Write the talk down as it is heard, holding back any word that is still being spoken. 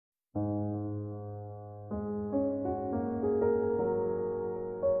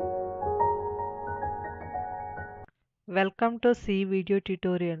Welcome to C video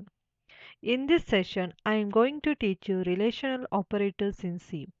tutorial. In this session, I am going to teach you relational operators in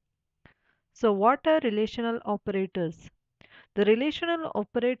C. So what are relational operators? The relational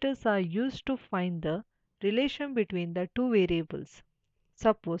operators are used to find the relation between the two variables.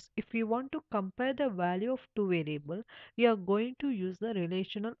 Suppose if we want to compare the value of two variables, we are going to use the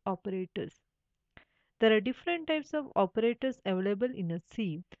relational operators. There are different types of operators available in a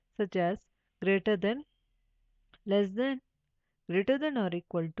C, such as greater than, less than, greater than or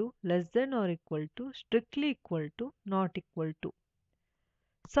equal to, less than or equal to, strictly equal to, not equal to.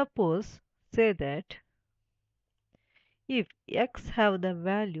 Suppose say that if x have the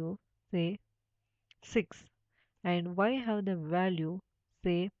value say 6 and y have the value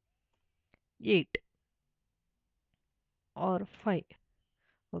say 8 or 5.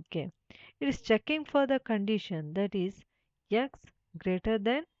 Okay. It is checking for the condition that is x greater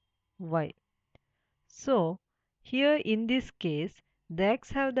than y. So here in this case the x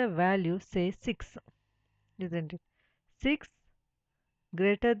have the value say 6, isn't it? 6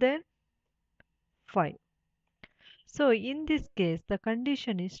 greater than 5. So in this case the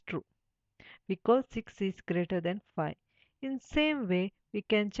condition is true because 6 is greater than 5. In same way we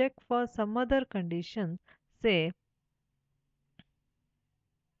can check for some other condition, say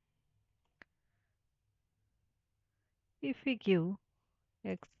if we give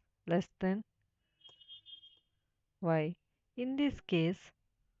x less than y. In this case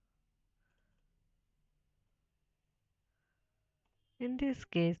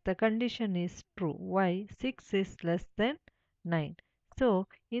the condition is true. Why? 6 is less than 9. So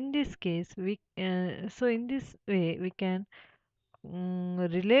in this case in this way we can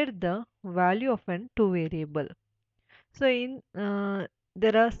relate the value of an two variable. So in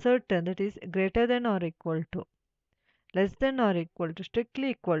there are certain, that is greater than or equal to, less than or equal to,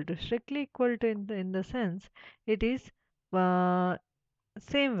 strictly equal to in the sense it is uh,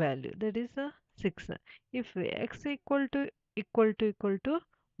 same value, that is a 6. If x equal to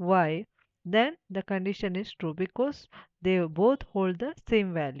y, then the condition is true because they both hold the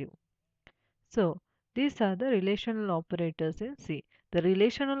same value. So these are the relational operators in C. The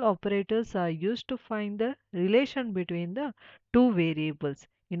relational operators are used to find the relation between the two variables.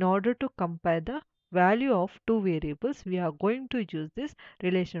 In order to compare the value of two variables, we are going to use these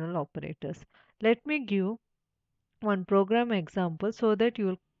relational operators. Let me give one program example so that you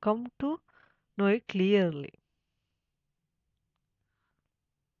will come to know it clearly.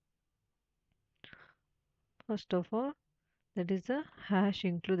 First of all, that is a hash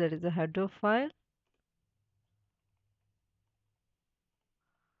include, that is a header file,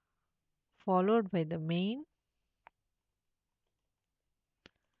 followed by the main,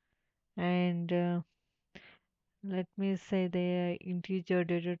 and let me say the integer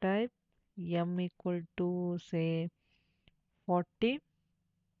data type m equal to say 40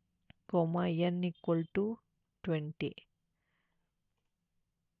 comma n equal to 20,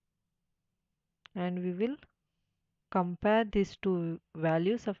 and we will compare these two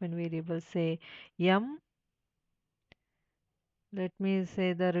values of a variable, say m, let me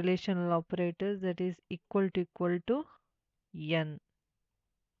say the relational operators, that is equal to n.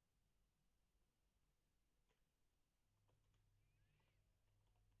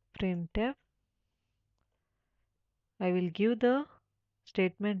 Printf, I will give the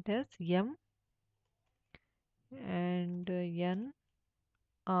statement as m and n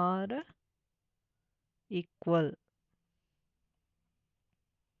are equal,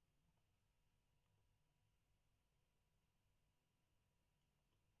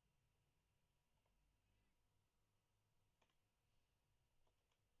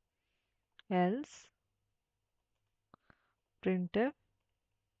 else printf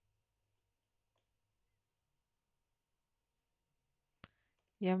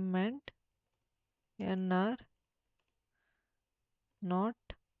m and n are not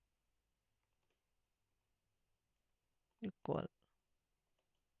equal.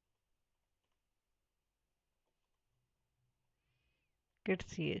 Get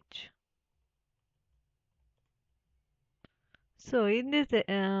ch. So in this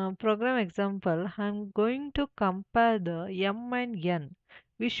program example, I'm going to compare the m and n.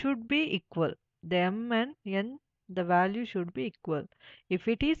 We should be equal. The m and n, the value should be equal. If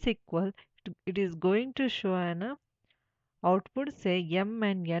it is equal, it is going to show an output say m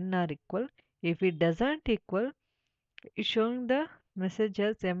and n are equal. If it doesn't equal, it's showing the message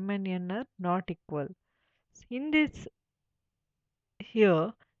as m and n are not equal. In this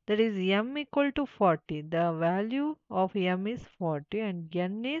here, that is m equal to 40, the value of m is 40 and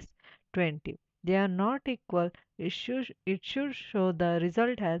n is 20. They are not equal. It should show the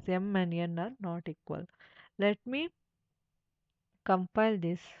result as m and n are not equal. Let me compile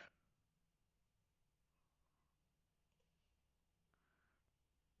this.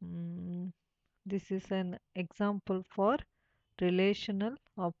 Mm, this is an example for relational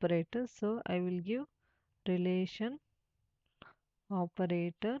operator. So I will give relation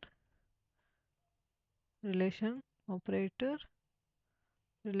operator, relation operator,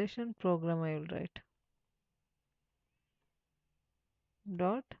 relation program I will write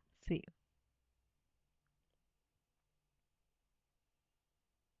dot C.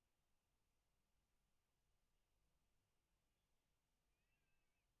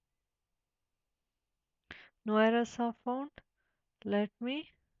 No errors are found. Let me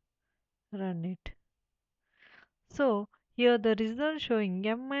run it. So here the result showing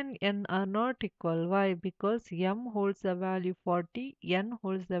m and n are not equal. Why? Because m holds the value 40, n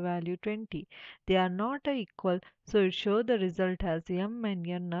holds the value 20. They are not equal, so it shows the result as m and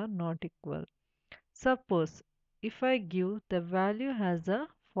n are not equal. Suppose if I give the value as a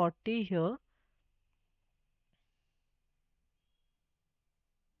 40 here,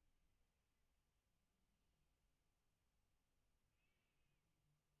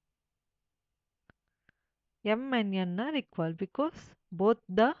 m and n are equal because both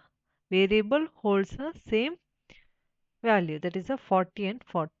the variable holds the same value, that is a 40 and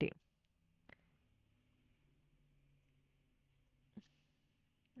 40.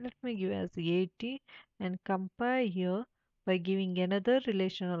 Let me give as 80 and compare here by giving another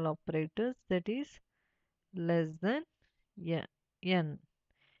relational operators, that is less than n.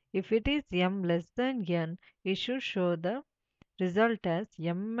 If it is m less than n, it should show the result as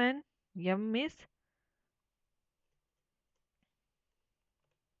m and m is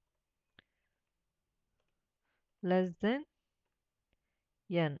less than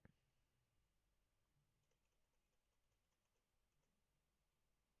n,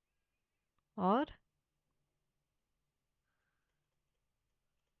 or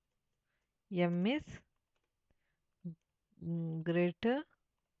m is greater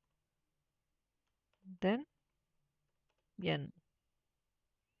than n.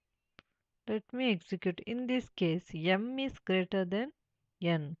 Let me execute. In this case, m is greater than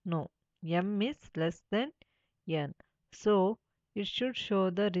n. No, m is less than n. So it should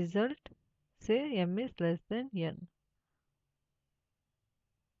show the result. Say m is less than n.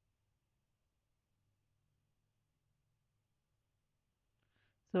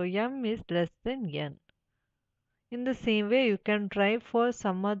 So m is less than n. In the same way, you can try for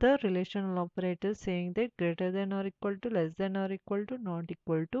some other relational operators saying that greater than or equal to, less than or equal to, not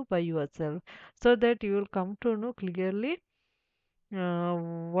equal to by yourself, so that you will come to know clearly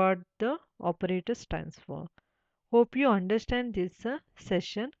what the operator stands for. Hope you understand this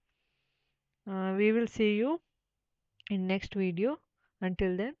session. We will see you in next video.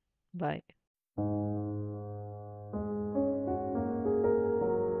 Until then, bye.